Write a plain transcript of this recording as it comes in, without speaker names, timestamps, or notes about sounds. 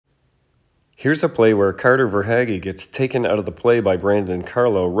Here's a play where Carter Verhaeghe gets taken out of the play by Brandon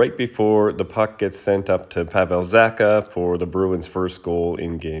Carlo right before the puck gets sent up to Pavel Zacha for the Bruins' first goal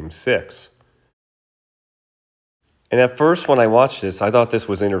in Game 6. And at first when I watched this, I thought this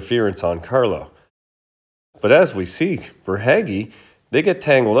was interference on Carlo. But as we see, Verhaeghe, they get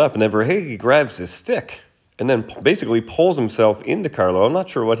tangled up, and then Verhaeghe grabs his stick and then basically pulls himself into Carlo. I'm not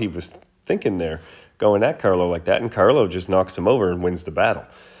sure what he was thinking there, going at Carlo like that, and Carlo just knocks him over and wins the battle.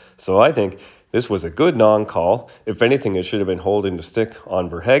 So I think this was a good non-call. If anything, it should have been holding the stick on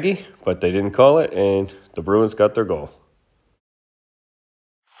Verhaeghe, but they didn't call it, and the Bruins got their goal.